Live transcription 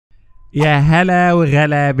يا هلا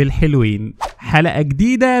وغلا بالحلوين. حلقة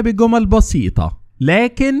جديدة بجمل بسيطة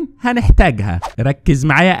لكن هنحتاجها. ركز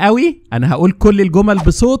معايا قوي، انا هقول كل الجمل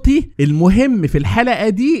بصوتي. المهم في الحلقة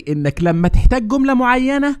دي انك لما تحتاج جملة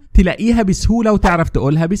معينة تلاقيها بسهولة وتعرف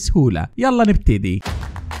تقولها بسهولة. يلا نبتدي.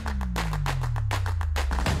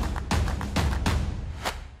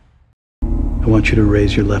 I want you to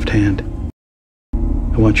raise your left hand.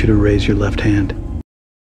 I want you to raise your left hand.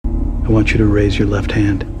 I want you to raise your left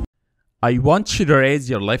hand. I want you to raise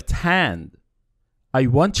your left hand. I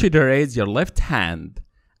want you to raise your left hand.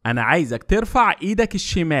 أنا عايزك ترفع إيدك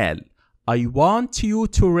الشمال. I want you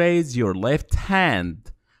to raise your left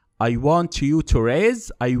hand. I want you to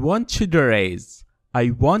raise. I want you to raise.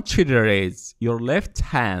 I want you to raise your left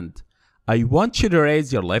hand. I want you to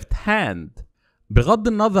raise your left hand. بغض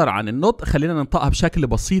النظر عن النطق خلينا ننطقها بشكل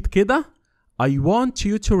بسيط كده. I want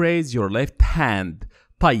you to raise your left hand.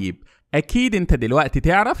 طيب أكيد أنت دلوقتي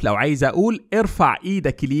تعرف لو عايز أقول ارفع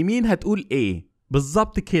إيدك اليمين هتقول إيه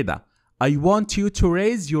بالظبط كده. I want you to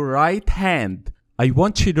raise your right hand. I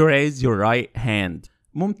want you to raise your right hand.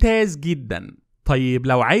 ممتاز جدا. طيب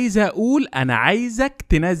لو عايز أقول أنا عايزك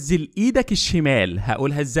تنزل إيدك الشمال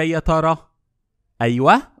هقولها إزاي يا ترى؟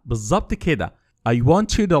 أيوة بالظبط كده. I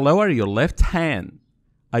want you to lower your left hand.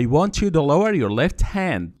 I want you to lower your left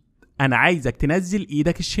hand. أنا عايزك تنزل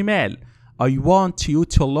إيدك الشمال. I want you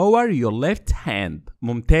to lower your left hand.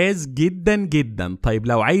 ممتاز جدا جدا. طيب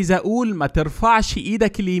لو عايز أقول ما ترفعش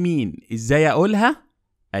إيدك اليمين إزاي أقولها؟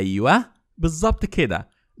 أيوة بالظبط كده.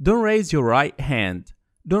 Don't raise your right hand.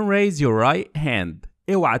 Don't raise your right hand.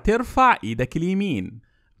 اوعى ترفع إيدك اليمين.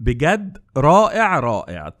 بجد رائع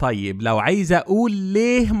رائع. طيب لو عايز أقول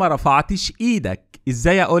ليه ما رفعتش إيدك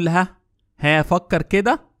إزاي أقولها؟ ها فكر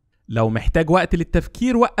كده. لو محتاج وقت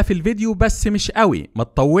للتفكير وقف الفيديو بس مش قوي ما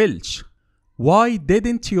تطولش. Why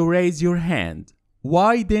didn't you raise your hand?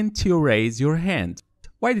 Why didn't you raise your hand?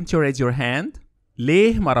 Why didn't you raise your hand?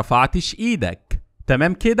 ليه ما رفعتش إيدك؟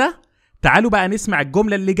 تمام كده؟ تعالوا بقى نسمع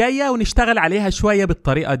الجملة اللي جاية ونشتغل عليها شوية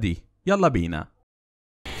بالطريقة دي. يلا بينا.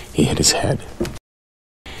 He hit his head.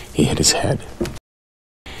 He hit his head.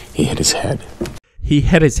 He hit his head. He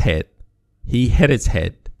hit his head. He hit his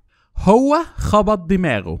head. هو خبط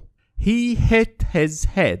دماغه. He hit his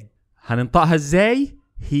head. هننطقها ازاي؟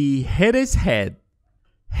 He hit his head.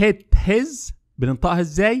 Hit his بننطقها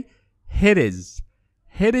ازاي؟ hit his.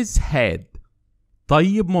 Hit his head.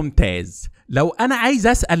 طيب ممتاز. لو أنا عايز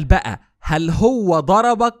أسأل بقى هل هو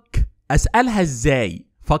ضربك؟ أسألها ازاي؟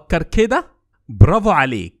 فكر كده. برافو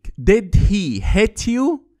عليك. Did he hit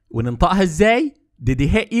you؟ وننطقها ازاي؟ Did he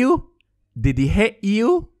hit you؟ Did he hit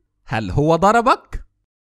you؟ هل هو ضربك؟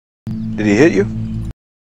 Did he hit you?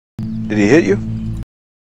 Did he hit you?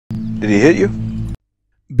 Did he hit you?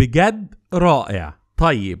 بجد رائع.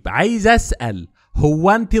 طيب عايز أسأل هو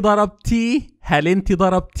أنت ضربتيه؟ هل أنت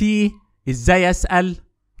ضربتيه؟ إزاي أسأل؟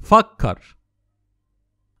 فكر.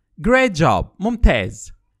 Great job.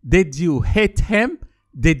 ممتاز. Did you hit him?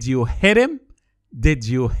 Did you hit him? Did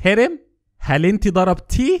you hit him? هل أنت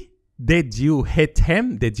ضربتيه؟ Did you hit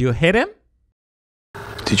him? Did you hit him?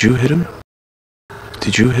 Did you hit him?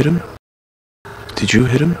 Did you hit him? Did you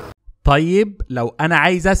hit him? طيب لو أنا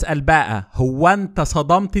عايز أسأل بقى هو أنت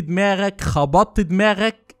صدمت دماغك خبطت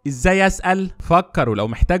دماغك إزاي أسأل؟ فكر ولو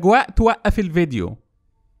محتاج وقت وقف الفيديو.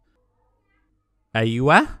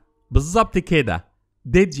 أيوة بالظبط كده.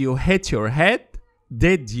 Did you hit your head?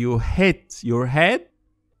 Did you hit your head?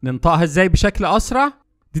 ننطقها إزاي بشكل أسرع؟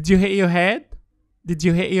 Did you hit your head? Did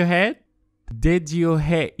you hit your head? Did you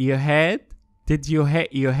hit your head? Did you hit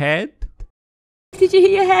your head? Did you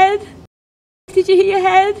hit your head? Did you hit your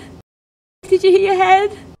head? Did you hit your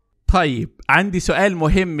head? طيب عندي سؤال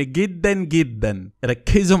مهم جدا جدا.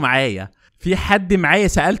 ركزوا معايا. في حد معايا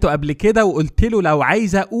سألته قبل كده وقلت له لو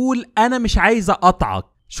عايز أقول أنا مش عايز أقطعك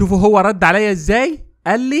شوفوا هو رد عليا إزاي؟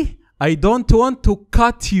 قال لي I don't want to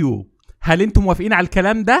cut you. هل انتم موافقين على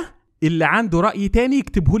الكلام ده؟ اللي عنده رأي تاني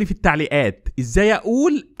يكتبهولي في التعليقات. ازاي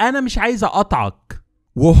اقول انا مش عايز اقطعك؟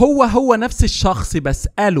 وهو نفس الشخص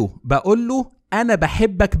بسأله بقول له انا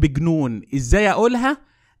بحبك بجنون ازاي اقولها؟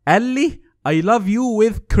 قال لي I love you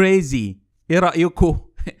with crazy. ايه رأيكم؟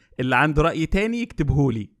 اللي عنده رأي تاني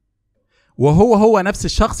يكتبهولي. وهو نفس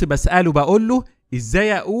الشخص بسأله بقول له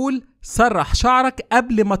ازاي اقول سرح شعرك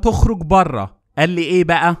قبل ما تخرج بره؟ قال لي ايه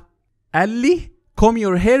بقى؟ قال لي comb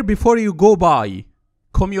your hair before you go by.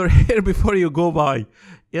 comb your hair before you go by.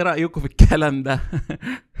 ايه رأيكم في الكلام ده؟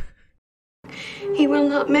 He will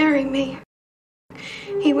not marry me.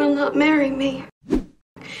 He will not marry me.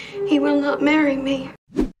 He will not marry me.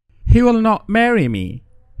 He will not marry me.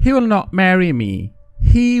 He will not marry me.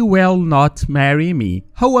 He will not marry me.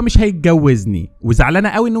 هو مش هيتجوزني. وزعلانة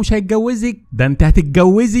قوي انه مش هيتجوزك. ده انت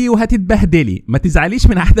هتتجوزي وهتتبهدلي. ما تزعليش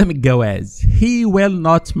من عدم الجواز. He will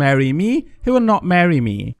not marry me. He will not marry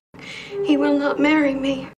me. He will not marry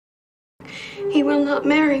me. He will not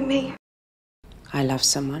marry me. I love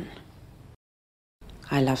someone.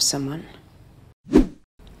 I love someone.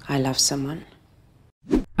 I love someone.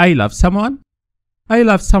 I love someone. I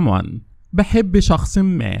love someone. بحب شخص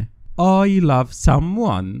ما. I love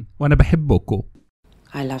someone. وأنا بحبكو.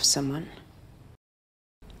 I love someone.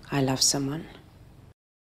 I love someone.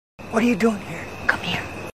 What are you doing here? Come here.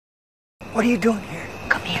 What are you doing here?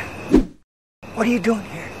 Come here. What are you doing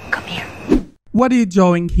here? Come here. What are you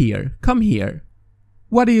doing here? Come here.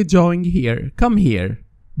 What are you doing here? Come here.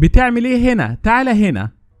 بتعمل ايه هنا؟ تعال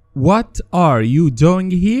هنا. What are you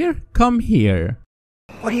doing here? Come here.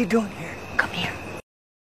 What are you doing here? Come here.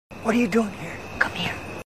 What are you doing here? Come here.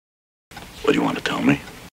 What do you want to tell me?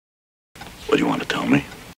 What do you want to tell me?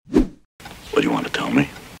 What do you want to tell me?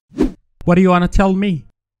 What do you want to tell me?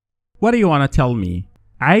 What do you want to tell me?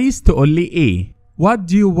 عايز تقول لي ايه؟ What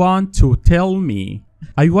do you want to tell me?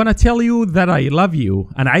 I want to tell you that I love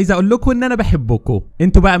you. أنا عايز أقول لكم إن أنا بحبكم.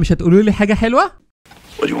 أنتوا بقى مش هتقولوا لي حاجة حلوة؟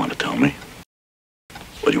 What do you want to tell me?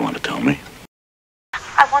 What do you want to tell me?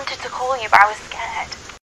 I wanted to call you, but I was scared.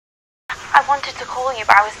 I wanted to call you,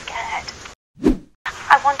 but I was scared.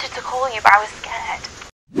 I wanted to call you, but I was scared.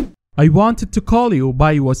 I wanted to call you, but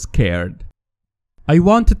I was scared. I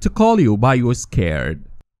wanted to call you, but I was scared.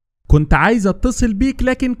 كنت عايزة أتصل بيك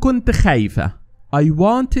لكن كنت خايفة. I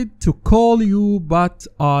wanted to call you, but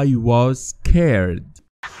I was scared.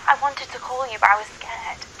 I wanted to call you, but I was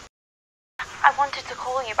scared. I wanted to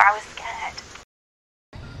call you, but I was scared.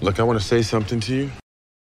 Look, I want to say something to you.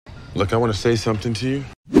 Look, I want to say something to you.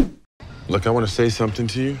 Look, I want to say something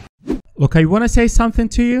to you. Look, I want to say something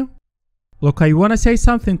to you. Look, I want to say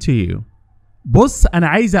something to you. بص أنا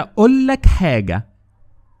عايزة أقول لك حاجة.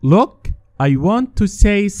 Look, I want to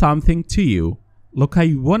say something to you. Look,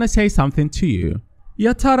 I want to say something to you.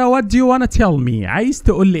 يا ترى what do you want to tell me? عايز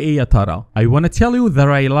تقول لي إيه يا ترى؟ I want to tell you that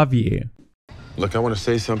I love you. Look, I want to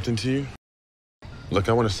say something to you. Look,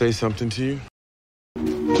 I want to say something to you.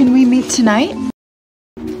 Can we meet tonight?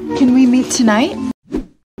 Can we meet tonight?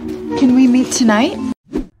 Can we meet tonight?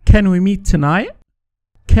 Can we meet tonight?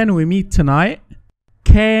 Can we meet tonight?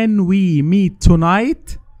 Can we meet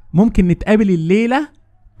tonight? ممكن نتقابل الليلة؟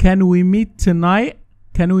 Can we meet tonight?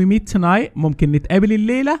 Can we meet tonight? ممكن نتقابل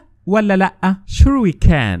الليلة ولا لأ؟ Sure we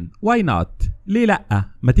can. Why not? ليه لأ؟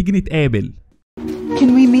 ما تيجي نتقابل.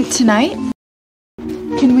 Can we meet tonight?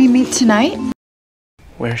 Can we meet tonight?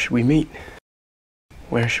 Where should we meet?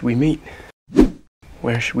 Where should we meet?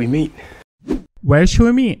 Where should we meet? Where should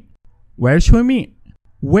we meet? Where should we meet?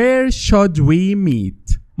 Where should we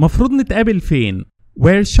meet? مفروض نتقابل فين؟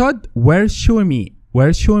 Where should we meet?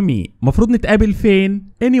 Where should we meet? مفروض نتقابل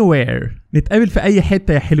فين؟ Anywhere. نتقابل في أي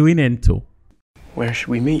حتة يا حلوين انتوا. Where should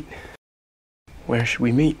we meet? Where should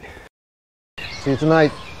we meet? See you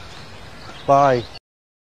tonight. Bye.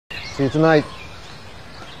 See you tonight.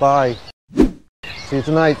 Bye. See you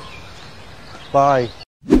tonight. Bye.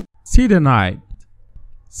 See tonight.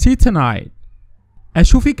 See tonight.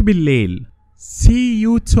 أشوفك بالليل. See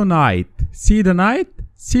you tonight. See tonight.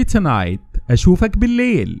 See tonight. أشوفك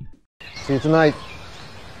بالليل. See you tonight.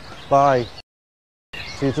 Bye.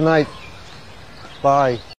 See you tonight.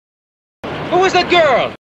 Bye. Who was that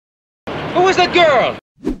girl? Who was that girl?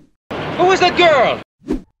 Who was that girl?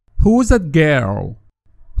 Who was that girl?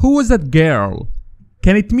 Who was that girl?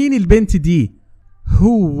 كانت مين البنت دي؟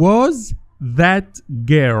 Who was that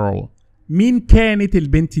girl? مين كانت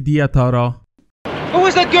البنت دي يا ترى؟ Who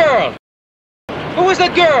was that girl? Who was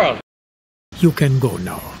that girl? You can go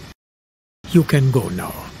now. You can go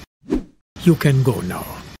now. You can go now.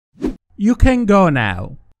 You can go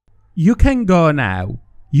now. You can go now.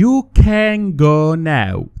 You can go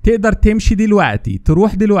now. تقدر تمشي دلوقتي.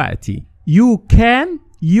 تروح دلوقتي. You can.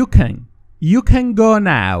 You can. You can go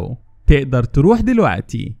now. تقدر تروح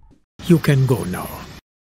دلوقتي. You can go now.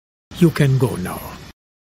 You can go now.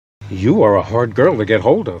 You are a hard girl to get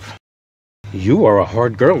hold of. You are a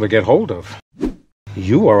hard girl to get hold of.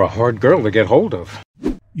 You are a hard girl to get hold of.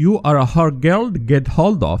 You are a hard girl to get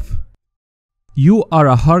hold of. You are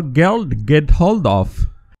a hard girl to get hold of.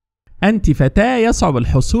 أنت فتاة يصعب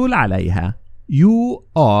الحصول عليها. You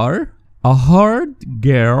are a hard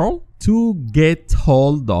girl to get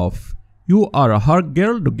hold of. You are a hard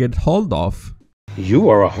girl to get hold of. You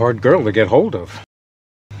are a hard girl to get hold of.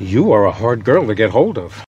 You are a hard girl to get hold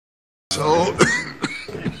of. So,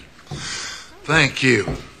 thank you,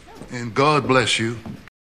 and God bless you.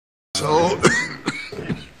 So,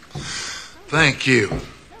 Thank you,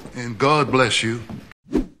 and God bless you.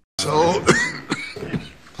 So,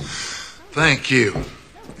 thank you,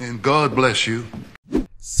 and God bless you.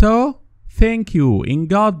 So, thank you and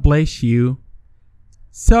God bless you.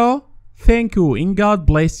 So, thank you and God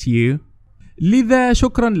bless you. لذا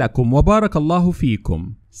شكرا لكم وبارك الله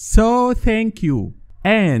فيكم. So, thank you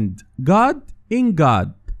and God in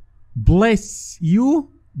God bless you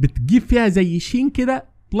بتجيب فيها زي شين كده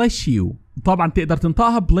bless you. طبعا تقدر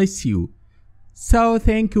تنطقها bless you. So,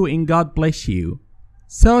 thank you and God bless you.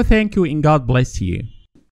 So, thank you and God bless you.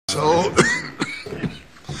 So,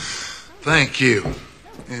 thank you,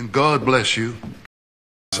 and God bless you.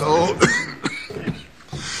 So,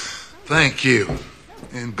 thank you,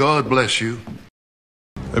 and God bless you.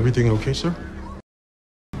 Everything okay, sir?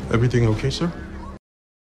 Everything okay, sir?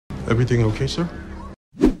 Everything okay, sir?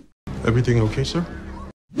 Everything okay, sir?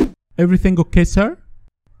 Everything okay, sir?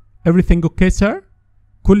 Everything okay, sir?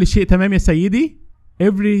 كل شيء تمام يا سيدي.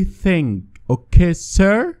 Everything okay,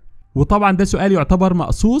 sir? وطبعا ده سؤال يعتبر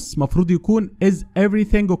مقصوص، مفروض يكون is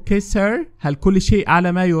everything okay, sir? هل كل شيء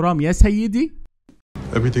على ما يرام يا سيدي؟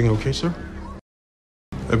 Everything okay, sir?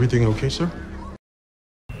 Everything okay, sir?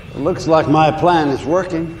 It looks like my plan is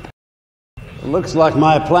working. It looks like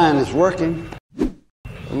my plan is working.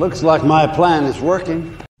 It looks like my plan is working.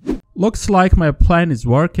 Looks like my plan is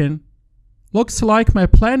working. Looks like my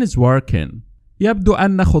plan is working. يبدو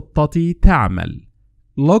أن خطتي تعمل.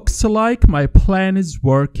 Looks like my plan is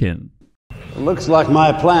working. It looks like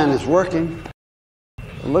my plan is working.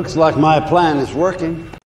 It looks like my plan is working.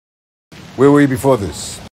 Where were you before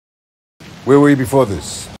this? Where were you before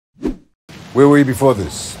this? Where were you before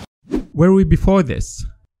this? Where were we before this?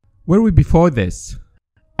 Where were we before this?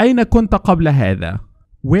 أين كنت قبل هذا؟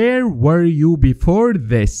 Where were you before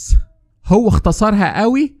this? هو اختصرها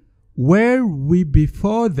قوي. Where we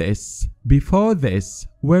before this? Before this.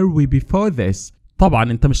 Where we before this.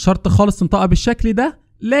 طبعا انت مش شرط خالص تنطقها بالشكل ده،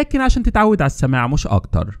 لكن عشان تتعود على السماع مش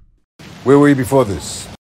اكتر. Where were you before this?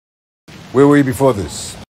 Where were you before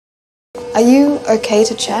this? Are you okay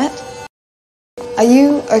to chat? Are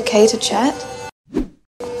you okay to chat?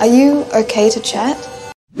 Are you okay to chat?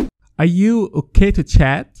 Are you okay to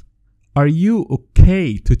chat? Are you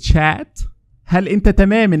okay to chat? هل انت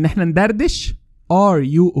تمام ان احنا ندردش؟ Are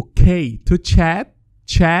you okay to chat?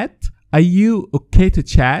 Chat? Are you okay to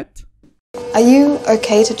chat? Are you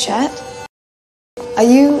okay to chat? Are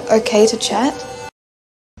you okay to chat?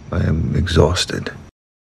 I am exhausted.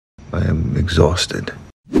 I am exhausted.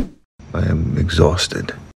 I am exhausted.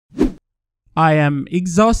 I am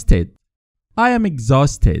exhausted. I am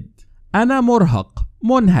exhausted. أنا مرهق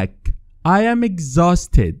منهك. I am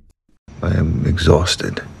exhausted. I am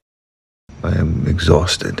exhausted. I am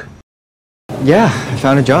exhausted. Yeah, I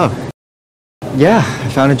found a job. Yeah, I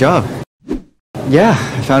found a job. Yeah,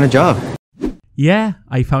 I found a job. Yeah,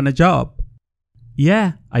 I found a job.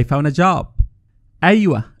 Yeah, I found a job.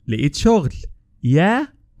 أيوة لقيت شغل. Yeah,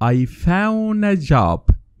 I found a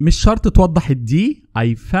job. مش شرط توضح الدي.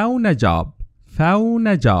 I found a job. Found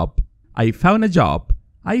a job. I found a job.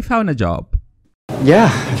 I found a job. Yeah,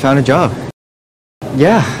 I found a job.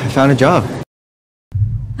 Yeah, I found a job.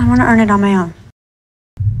 I want to earn it on my own.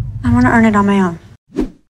 I want to earn it on my own.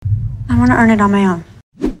 I want to earn it on my own.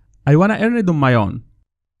 I want to earn it on my own.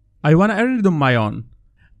 I want to earn it on my own.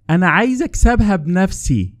 أنا عايز أكسبها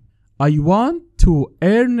بنفسي. I want to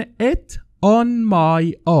earn it on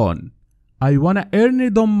my own. I want to earn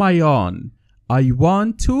it on my own. I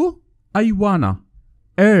want to. I wanna.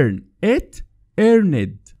 Earn it. Earn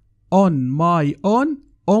it. On my own.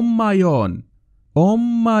 On my own. On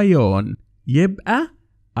my own. يبقى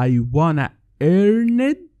I wanna earn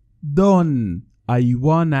it done. I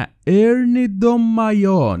wanna earn it on my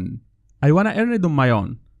own. I wanna earn it on my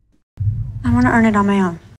own. I want to earn it on my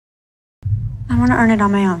own. I want to earn it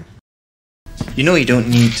on my own. You know you don't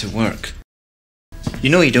need to work. You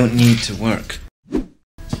know you don't need to work.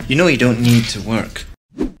 You know you don't need to work.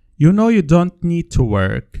 You know you don't need to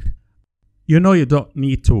work. You know you don't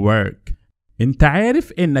need to work. انت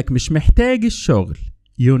عارف انك مش محتاج الشغل.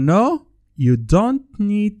 You know you don't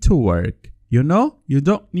need to work. You know you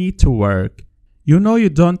don't need to work. You know you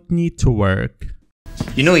don't need to work.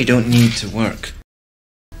 You know you don't need to work.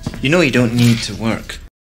 You know you don't need to work.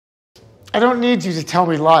 I don't need you to tell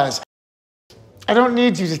me lies. I don't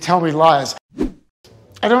need you to tell me lies.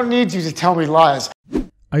 I don't need you to tell me lies.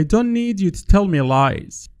 I don't need you to tell me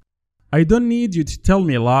lies. I don't need you to tell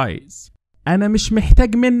me lies. أنا مش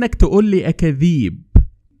محتاج منك تقول لي أكاذيب.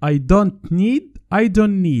 I don't need. I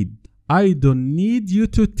don't need. I don't need you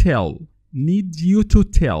to tell. Need you to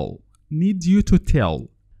tell. Need you to tell.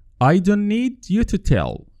 I don't need you to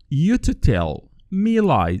tell. You to tell me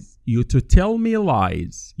lies. you to tell me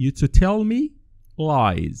lies. You to tell me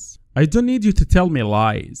lies. I don't need you to tell me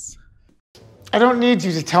lies. I don't need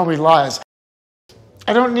you to tell me lies.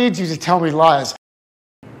 I don't need you to tell me lies.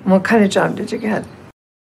 What kind of job did you get?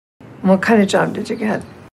 What kind of job did you get?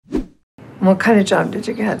 What kind of job did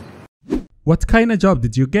you get? What kind of job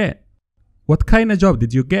did you get? What kind of job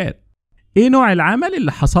did you get? ايه نوع العمل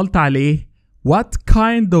اللي حصلت عليه؟ What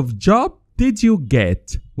kind of job did you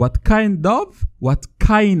get? What kind of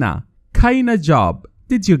job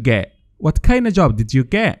did you get? What kind of job did you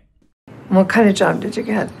get? What kind of job did you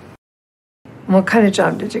get? What kind of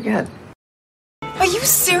job did you get? Are you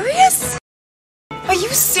serious? Are you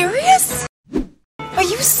serious? Are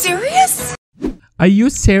you serious? Are you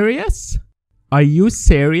serious? Are you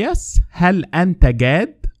serious? هل أنت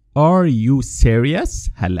جاد? Are you serious?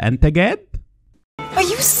 هل أنت جاد؟ Are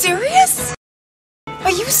you serious?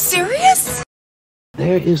 Are you serious?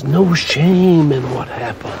 There is no shame in what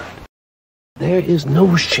happened. There is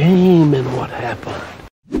no shame in what happened.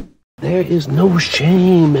 There is no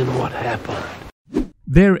shame in what happened.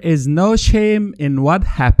 There is no shame in what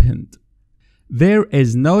happened. There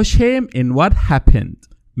is no shame in what happened.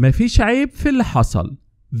 مفيش عيب في اللي حصل.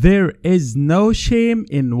 There is no shame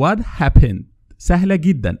in what happened. سهلة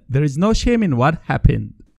جدا. There is no shame in what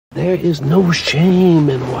happened. There is no shame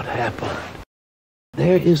in what happened.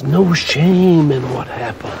 There is no shame in what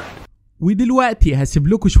happened. ودلوقتي هسيب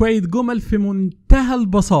لكم شوية جمل في منتهى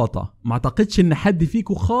البساطة. ما اعتقدش ان حد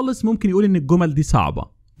فيكم خالص ممكن يقول ان الجمل دي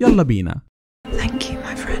صعبة. يلا بينا. Thank you,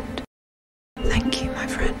 my friend. Thank you, my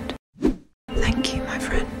friend. Thank you, my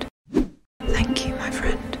friend. Thank you, my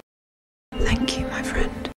friend. Thank you, my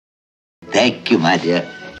friend. Thank you, my dear.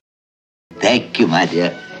 Thank you, my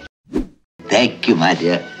dear. Thank you, my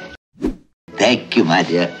dear. Thank you, my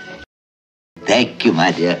dear. Thank you,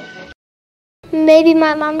 my dear. Maybe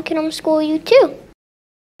my mom can homeschool you too.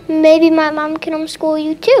 Maybe my mom can homeschool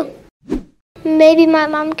you too. Maybe my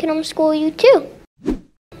mom can homeschool you too.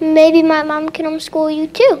 Maybe my mom can homeschool you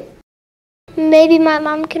too. Maybe my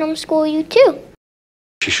mom can homeschool you too.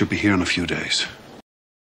 She should be here in a few days.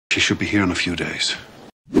 She should be here in a few days.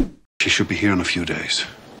 She should be here in a few days.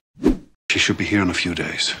 She should be here in a few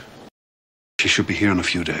days. She should be here in a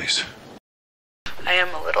few days. I am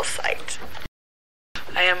a little sight.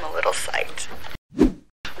 I am a little sight.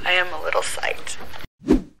 I am a little sight.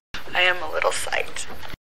 I am a little sight.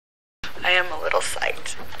 I am a little sight.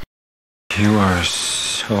 You are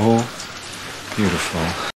so beautiful.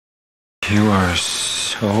 You are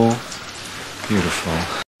so beautiful.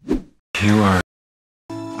 You are.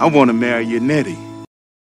 I want to marry your Nettie.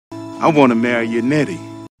 I want to marry your Nettie.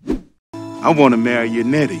 I want to marry your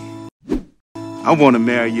Nettie. I want to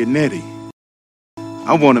marry your Nettie.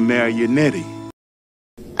 I want to marry your Nettie.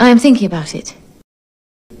 I am thinking about it.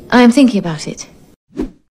 I am thinking about it.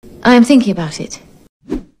 I am thinking about it.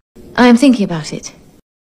 I am thinking about it.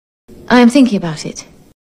 I am thinking about it.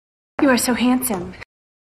 You are so handsome.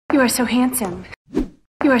 You are so handsome.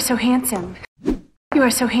 You are so handsome. You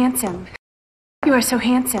are so handsome. You are so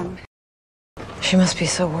handsome. She must be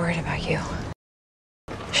so worried about you.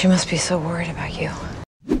 She must be so worried about you.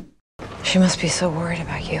 She must be so worried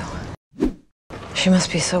about you. She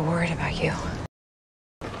must be so worried about you.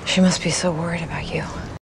 She must be so worried about you.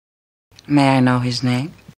 May I know his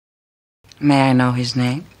name? May I know his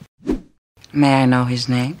name? May I know his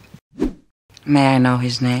name? May I know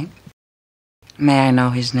his name? May I know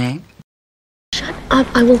his name? Shut up,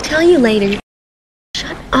 I will tell you later.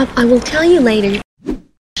 Shut up, I will tell you later.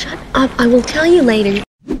 Shut up, I will tell you later.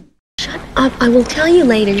 Shut up, I will tell you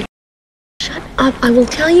later. Shut up, I will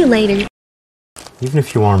tell you later. Even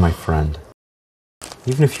if you are my friend.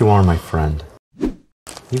 Even if you are my friend.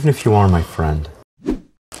 Even if you are my friend.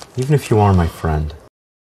 Even if you are my friend.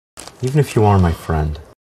 Even if you are my friend.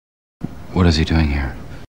 What is he doing here?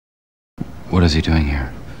 What is he doing here?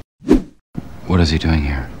 What is he doing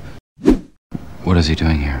here? What is he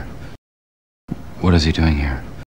doing here? What is he doing here?